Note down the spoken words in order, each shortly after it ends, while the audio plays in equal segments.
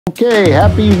Okay,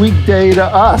 happy weekday to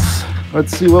us.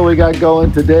 Let's see what we got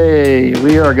going today.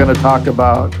 We are going to talk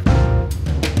about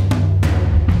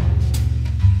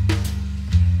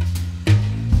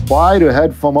why do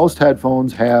most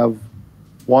headphones have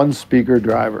one speaker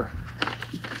driver?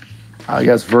 I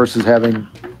guess versus having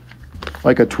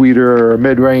like a tweeter or a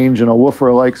mid-range and a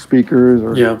woofer-like speakers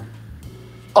or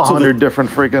 100 different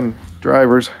freaking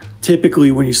drivers. Typically,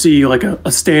 when you see like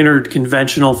a standard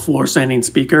conventional floor standing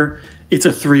speaker, it's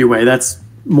a three-way. That's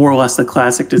more or less the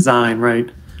classic design, right?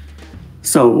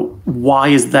 So why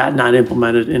is that not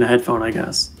implemented in a headphone, I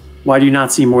guess? Why do you not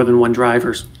see more than one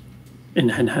drivers in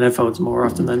headphones more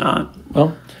often than not?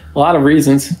 Well, a lot of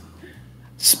reasons.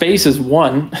 Space is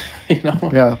one, you know.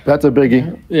 Yeah, that's a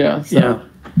biggie. Yeah. So. Yeah.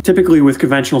 Typically with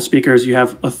conventional speakers, you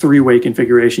have a three-way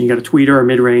configuration. You got a tweeter, a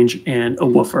mid-range, and a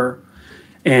woofer.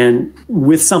 And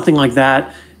with something like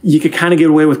that, you could kind of get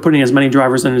away with putting as many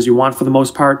drivers in as you want for the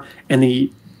most part, and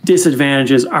the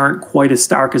disadvantages aren't quite as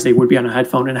stark as they would be on a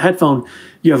headphone. In a headphone,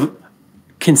 you have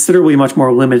considerably much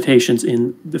more limitations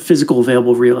in the physical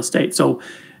available real estate. So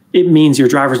it means your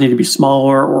drivers need to be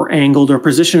smaller or angled or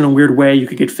positioned in a weird way. You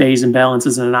could get phase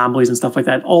imbalances and anomalies and stuff like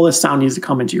that. All this sound needs to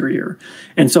come into your ear.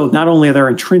 And so not only are there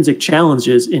intrinsic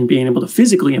challenges in being able to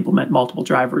physically implement multiple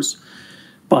drivers,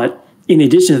 but in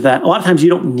addition to that, a lot of times you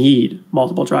don't need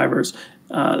multiple drivers.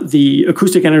 The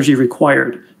acoustic energy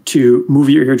required to move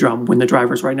your eardrum when the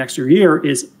driver's right next to your ear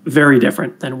is very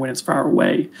different than when it's far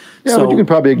away. Yeah, but you can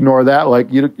probably ignore that.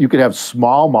 Like you could have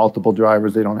small multiple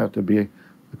drivers. They don't have to be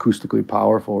acoustically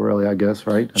powerful, really, I guess,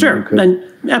 right? Sure,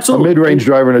 absolutely. A mid-range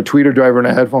driver and a tweeter driver and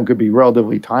a headphone could be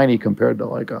relatively tiny compared to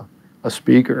like a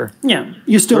speaker. Yeah,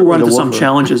 you still run into some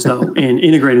challenges, though, in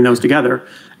integrating those together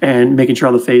and making sure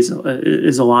all the phase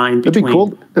is aligned. That'd be cool.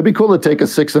 That'd be cool to take a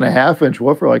 6.5-inch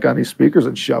woofer like on these speakers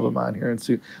and shove them on here and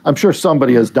see. I'm sure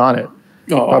somebody has done it.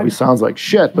 Probably sounds like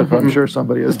shit, but I'm sure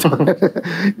somebody has done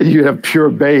it. You'd have pure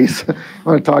bass. I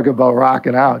want to talk about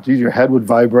rocking out. Geez, your head would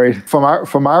vibrate. From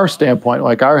our standpoint,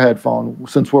 like our headphone,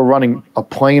 since we're running a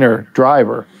planar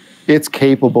driver, it's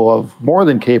more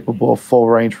than capable of full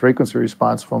range frequency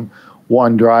response from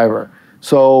one driver.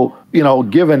 So,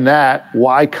 given that,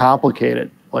 why complicate it?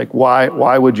 Like,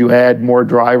 why would you add more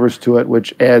drivers to it,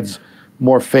 which adds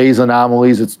more phase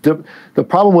anomalies? It's the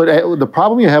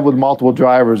problem you have with multiple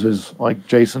drivers is, like,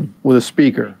 Jason, with a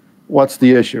speaker. What's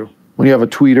the issue when you have a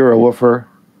tweeter or a woofer?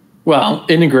 Well,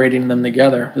 integrating them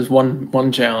together is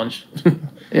one challenge.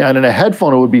 Yeah, and in a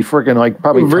headphone, it would be freaking like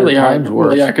probably really 10 times worse.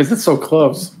 Well, yeah, because it's so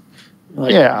close.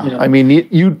 Like, I mean,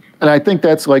 and I think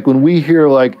that's like when we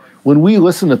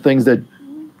listen to things that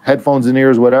headphones in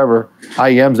ears, whatever,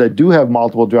 IEMs that do have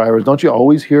multiple drivers, don't you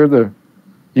always hear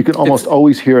you can almost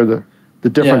always hear the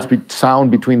difference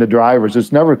sound between the drivers.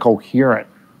 It's never coherent.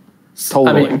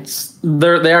 Totally. I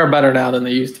mean, they are better now than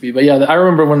they used to be. But yeah, I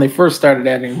remember when they first started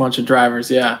adding a bunch of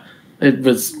drivers, it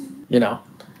was, And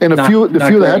a few of the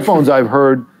headphones I've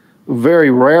heard,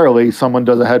 very rarely someone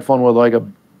does a headphone with like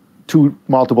two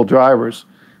multiple drivers.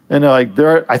 And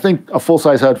I think a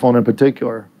full-size headphone in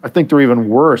particular, I think they're even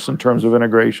worse in terms of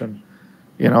integration.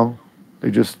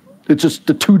 It's just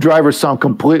the two drivers sound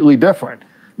completely different.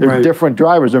 They're different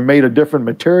drivers. They're made of different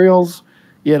materials,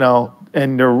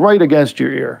 and they're right against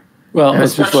your ear. Well, and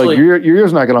it's just like your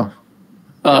ear's not going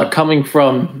to... coming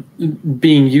from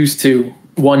being used to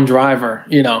one driver,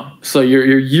 so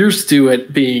you're used to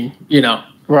it being,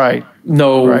 Right.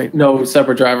 No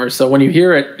separate drivers. So when you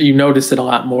hear it, you notice it a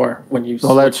lot more when you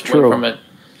switch away from it.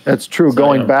 That's true. So,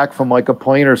 going back from like a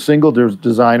planar single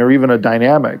design or even a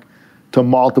dynamic to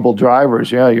multiple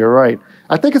drivers. Yeah, you're right.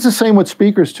 I think it's the same with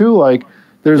speakers too. Like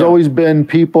there's always been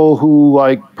people who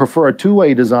like prefer a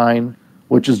two-way design,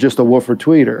 which is just a woofer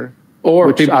tweeter. Or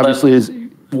which people obviously is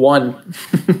one.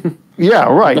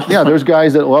 Yeah, right. Yeah, there's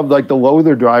guys that love like the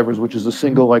Lowther drivers, which is a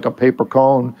single like a paper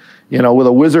cone, with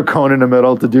a whizzer cone in the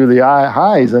middle to do the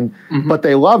highs, but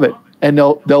they love it, and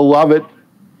they'll love it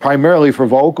primarily for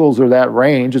vocals or that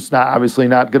range. It's obviously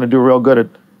not going to do real good at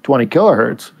 20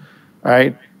 kilohertz,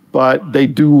 right? But they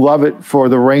do love it for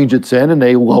the range it's in, and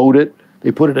they load it.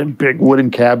 They put it in big wooden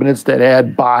cabinets that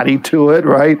add body to it,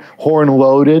 right? Horn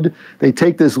loaded. They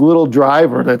take this little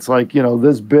driver that's like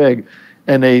this big,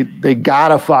 and they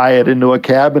godify it into a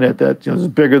cabinet that is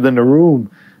bigger than the room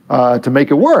to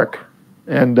make it work,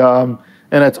 and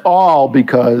it's all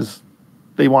because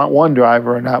they want one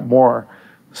driver and not more.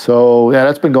 So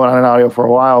that's been going on in audio for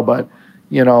a while. But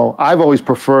I've always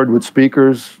preferred with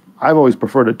speakers. I've always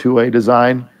preferred a two-way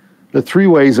design. The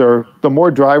three-ways the more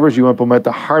drivers you implement,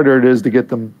 the harder it is to get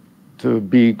them to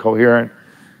be coherent,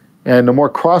 and the more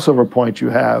crossover points you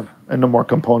have, and the more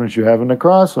components you have in the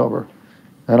crossover.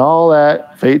 and all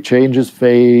that changes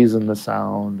phase and the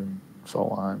sound and so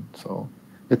on. So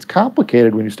it's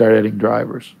complicated when you start adding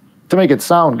drivers to make it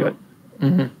sound good.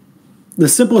 Mm-hmm. The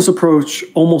simplest approach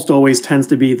almost always tends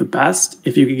to be the best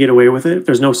if you can get away with it, if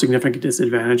there's no significant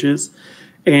disadvantages.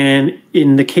 And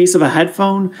in the case of a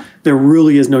headphone, there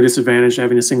really is no disadvantage to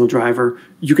having a single driver.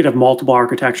 You could have multiple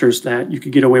architectures that you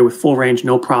could get away with full range,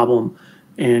 no problem,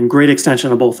 and great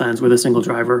extension on both ends with a single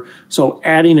driver. So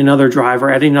adding another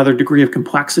driver, adding another degree of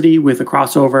complexity with a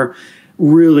crossover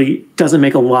really doesn't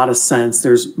make a lot of sense.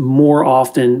 There's more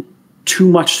often too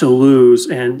much to lose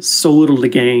and so little to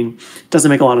gain. Doesn't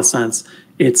make a lot of sense.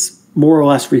 It's more or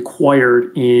less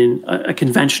required in a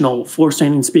conventional floor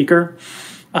standing speaker,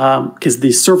 because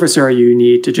the surface area you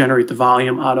need to generate the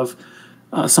volume out of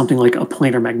something like a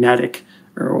planar magnetic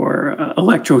or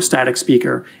electrostatic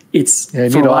speaker, it's you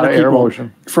need a lot of air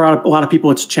motion. For a lot of people,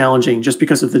 it's challenging just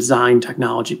because of the design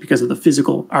technology, because of the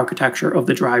physical architecture of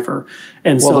the driver.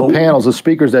 And well, the panels, the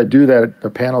speakers that do that, the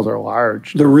panels are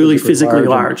large. They're really physically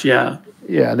large, yeah.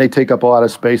 Yeah, and they take up a lot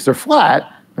of space. They're flat.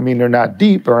 I mean, they're not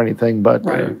deep or anything, but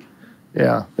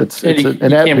yeah, you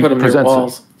can't put them near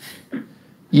walls.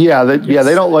 Yeah,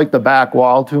 they don't like the back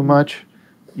wall too much.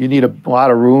 You need a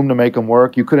lot of room to make them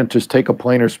work. You couldn't just take a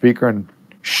planar speaker and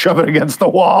shove it against the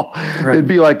wall. Right. It'd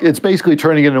be like, it's basically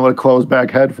turning it into a closed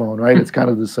back headphone, right? It's kind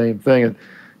of the same thing. And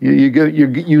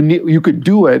you could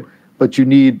do it, but you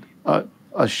need a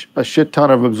shit ton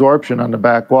of absorption on the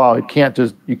back wall. You can't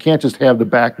just have the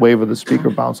back wave of the speaker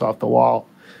bounce off the wall.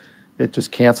 It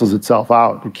just cancels itself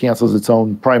out. It cancels its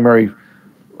own primary.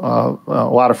 A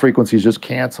lot of frequencies just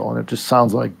cancel, and it just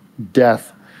sounds like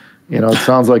death. It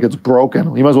sounds like it's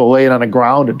broken. You might as well lay it on the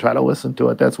ground and try to listen to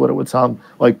it. That's what it would sound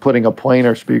like, putting a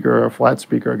planar speaker or a flat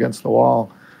speaker against the wall.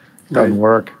 It doesn't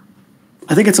work.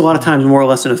 I think it's a lot of times more or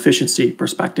less an efficiency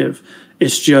perspective.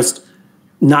 It's just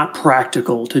not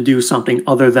practical to do something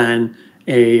other than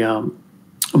a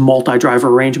multi-driver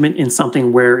arrangement in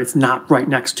something where it's not right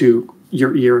next to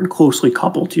your ear and closely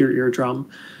coupled to your eardrum.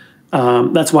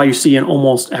 That's why you see in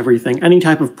almost everything, any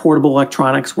type of portable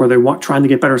electronics where they're trying to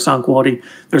get better sound quality,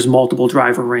 there's multiple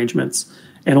driver arrangements.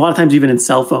 And a lot of times even in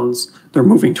cell phones, they're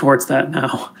moving towards that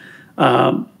now.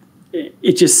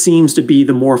 It just seems to be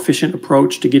the more efficient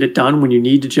approach to get it done when you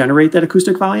need to generate that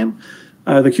acoustic volume,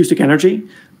 the acoustic energy.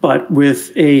 But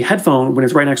with a headphone, when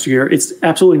it's right next to your ear, it's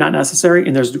absolutely not necessary,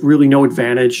 and there's really no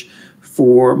advantage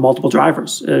for multiple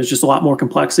drivers. There's just a lot more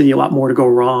complexity, a lot more to go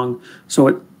wrong.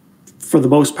 So for the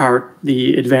most part,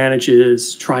 the advantage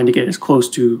is trying to get as close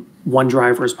to one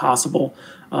driver as possible.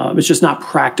 It's just not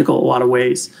practical in a lot of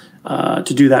ways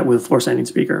to do that with a floor standing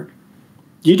speaker.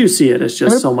 You do see it. It's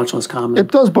just so much less common.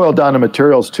 It does boil down to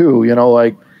materials too.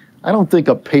 Like, I don't think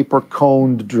a paper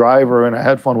coned driver in a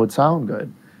headphone would sound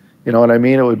good. You know what I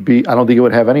mean? I don't think it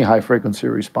would have any high frequency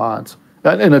response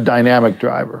in a dynamic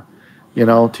driver,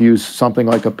 to use something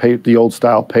like the old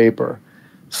style paper.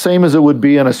 Same as it would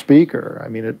be in a speaker. I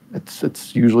mean,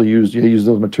 it's usually used. You use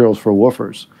those materials for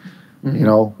woofers. Mm-hmm.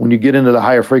 When you get into the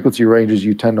higher frequency ranges,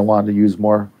 you tend to want to use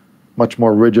much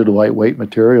more rigid, lightweight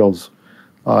materials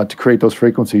to create those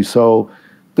frequencies. So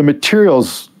the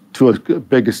materials, to a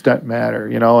big extent, matter.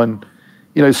 And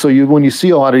so when you see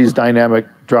a lot of these dynamic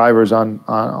drivers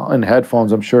in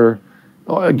headphones, I'm sure.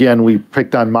 Again, we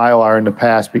picked on Mylar in the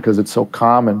past because it's so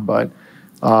common, but.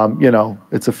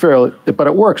 It's but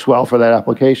it works well for that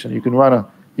application.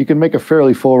 You can make a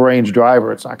fairly full range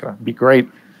driver. It's not going to be great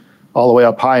all the way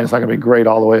up high, and it's not going to be great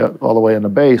all the way in the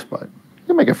bass, but you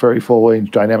can make a very full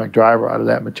range dynamic driver out of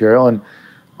that material. And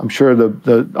I'm sure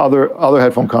the other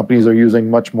headphone companies are using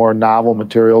much more novel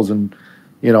materials and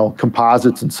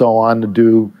composites and so on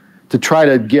to try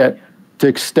to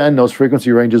extend those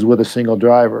frequency ranges with a single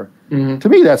driver. Mm-hmm. To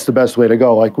me, that's the best way to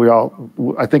go. Like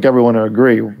I think everyone will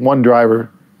agree. One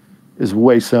driver is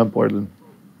way simpler than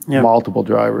multiple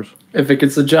drivers. If it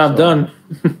gets the job done.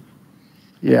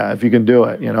 Yeah, if you can do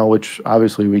it, which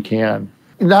obviously we can.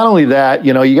 Not only that,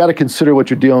 you got to consider what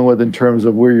you're dealing with in terms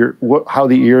of how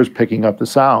the ear is picking up the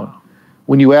sound.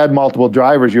 When you add multiple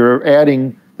drivers, you're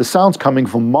adding the sounds coming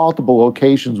from multiple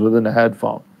locations within the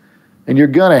headphone. And you're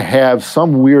going to have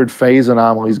some weird phase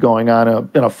anomalies going on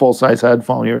in a full-size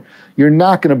headphone. You're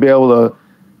not going to be able to.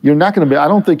 I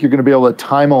don't think you're going to be able to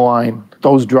time align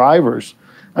those drivers.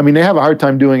 I mean, they have a hard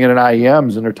time doing it in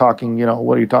IEMs, and they're talking.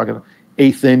 What are you talking?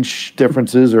 1/8 inch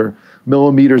differences or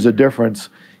millimeters of difference.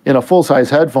 In a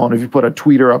full-size headphone, if you put a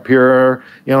tweeter up here,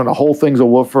 and the whole thing's a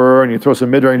woofer, and you throw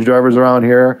some mid-range drivers around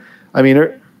here, I mean,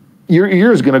 your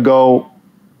ear's going to go.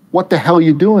 What the hell are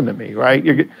you doing to me,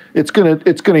 right? It's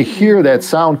gonna hear that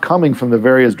sound coming from the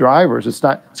various drivers. It's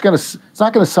not gonna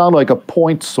sound like a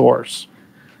point source.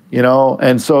 you know,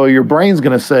 and so your brain's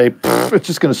going to say, it's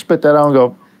just going to spit that out and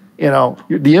go, you know,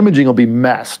 the imaging will be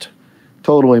messed,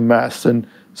 totally messed. And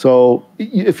so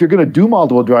if you're going to do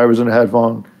multiple drivers in a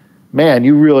headphone, man,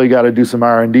 you really got to do some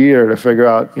R&D here to figure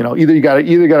out, you know, either got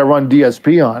to run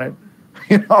DSP on it,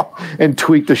 you know, and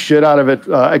tweak the shit out of it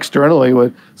externally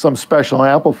with some special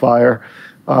amplifier,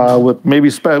 with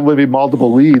maybe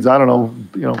multiple leads. I don't know,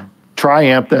 you know,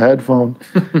 tri-amp the headphone.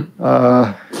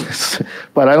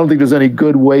 But I don't think there's any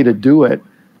good way to do it,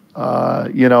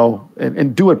 you know,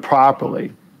 and do it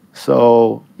properly.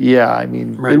 So, yeah, I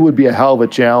mean, It would be a hell of a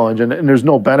challenge, and there's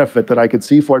no benefit that I could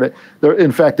see for it.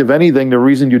 In fact, if anything, the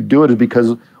reason you do it is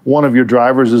because one of your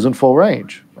drivers isn't full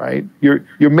range, right?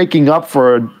 You're making up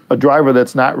for a driver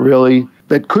that's not really,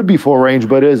 that could be full range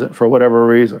but isn't for whatever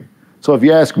reason. So if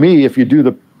you ask me, if you do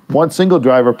the one single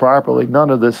driver properly, none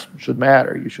of this should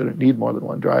matter. You shouldn't need more than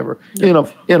one driver in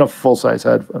a full-size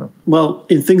headphone. Well,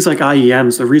 in things like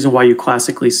IEMs, the reason why you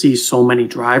classically see so many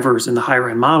drivers in the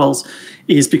higher-end models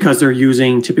is because they're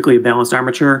using typically a balanced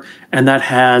armature, and that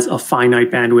has a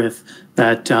finite bandwidth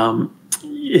that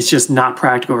it's just not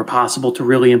practical or possible to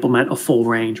really implement a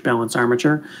full-range balanced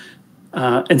armature.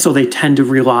 And so they tend to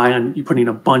rely on you putting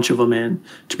a bunch of them in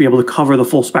to be able to cover the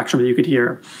full spectrum that you could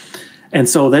hear. And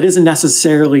so that isn't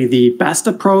necessarily the best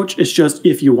approach. It's just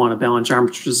if you want a balanced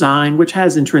armature design, which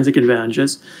has intrinsic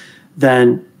advantages,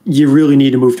 then you really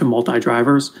need to move to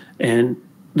multi-drivers. And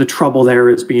the trouble there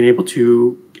is being able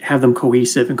to have them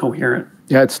cohesive and coherent.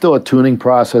 Yeah, it's still a tuning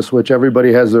process, which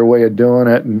everybody has their way of doing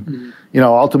it. And, you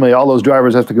know, ultimately all those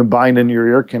drivers have to combine in your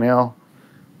ear canal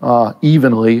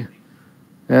evenly.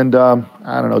 And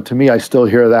I don't know, to me, I still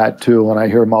hear that too when I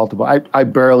hear multiple. I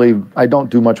don't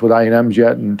do much with INMs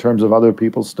yet in terms of other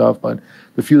people's stuff, but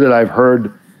the few that I've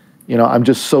heard, you know, I'm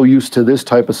just so used to this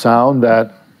type of sound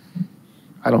that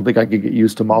I don't think I could get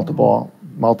used to multiple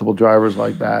drivers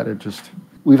like that.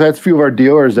 We've had a few of our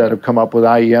dealers that have come up with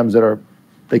IEMs that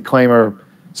they claim are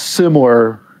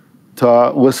similar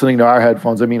to listening to our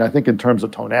headphones. I mean, I think in terms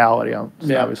of tonality,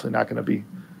 it's obviously not going to be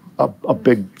a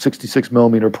big 66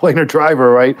 millimeter planar driver,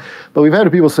 right? But we've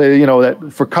had people say, you know,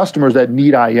 that for customers that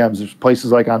need IEMs, there's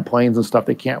places like on planes and stuff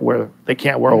they can't wear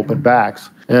open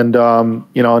backs, and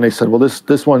you know, and they said, well,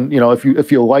 this one, you know,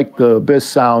 if you like the Abyss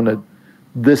sound,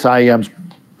 this IEM's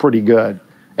pretty good,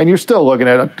 and you're still looking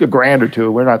at a grand or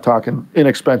two. We're not talking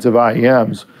inexpensive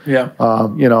IEMs,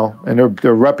 you know, and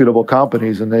they're reputable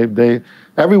companies, and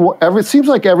it seems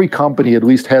like every company at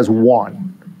least has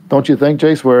one, don't you think,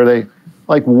 Jace? Where they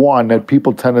like one that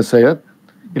people tend to say it,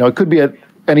 you know, it could be at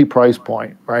any price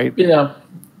point, right? Yeah.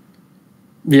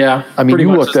 Yeah. I mean, you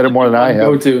looked at it more than I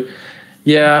have.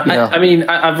 Yeah. I mean,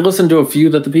 I've listened to a few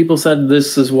that the people said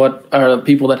this is what are the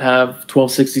people that have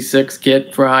 1266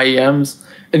 get for IEMs.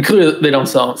 And clearly they don't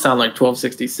sound like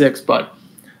 1266, but,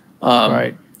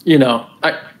 right. You know,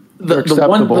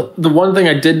 the one thing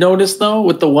I did notice though,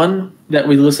 with the one that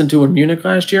we listened to in Munich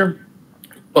last year,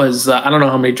 was I don't know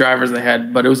how many drivers they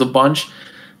had, but it was a bunch.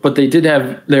 But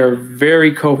they're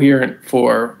very coherent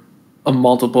for a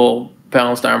multiple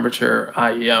balanced armature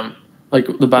IEM, like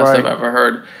the best I've ever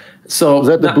heard. So was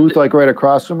that the booth like right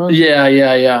across from us?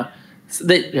 Yeah.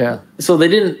 So they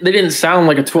didn't sound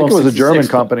like a 1266. I think it was a German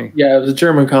company. Yeah, it was a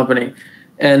German company,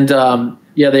 and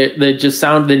they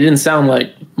didn't sound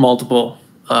like multiple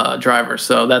drivers.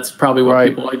 So that's probably what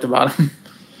people liked about them.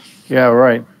 Yeah,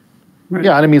 right.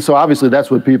 Yeah, and I mean, so obviously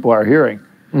that's what people are hearing,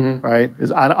 right?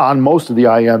 Is on most of the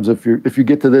IEMs, if you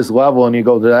get to this level and you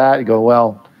go to that, you go,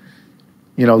 well,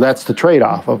 you know, that's the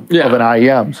trade-off of an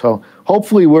IEM. So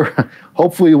hopefully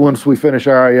once we finish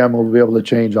our IEM, we'll be able to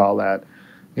change all that.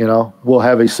 You know, we'll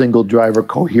have a single driver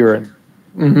coherent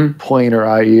planar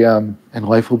IEM, and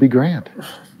life will be grand.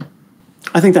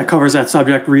 I think that covers that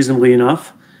subject reasonably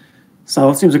enough. So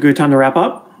it seems a good time to wrap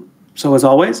up. So as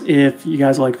always, if you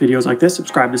guys like videos like this,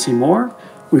 subscribe to see more.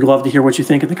 We'd love to hear what you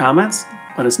think in the comments.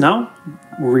 Let us know.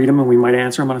 We'll read them and we might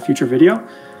answer them on a future video.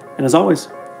 And as always,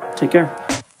 take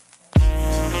care.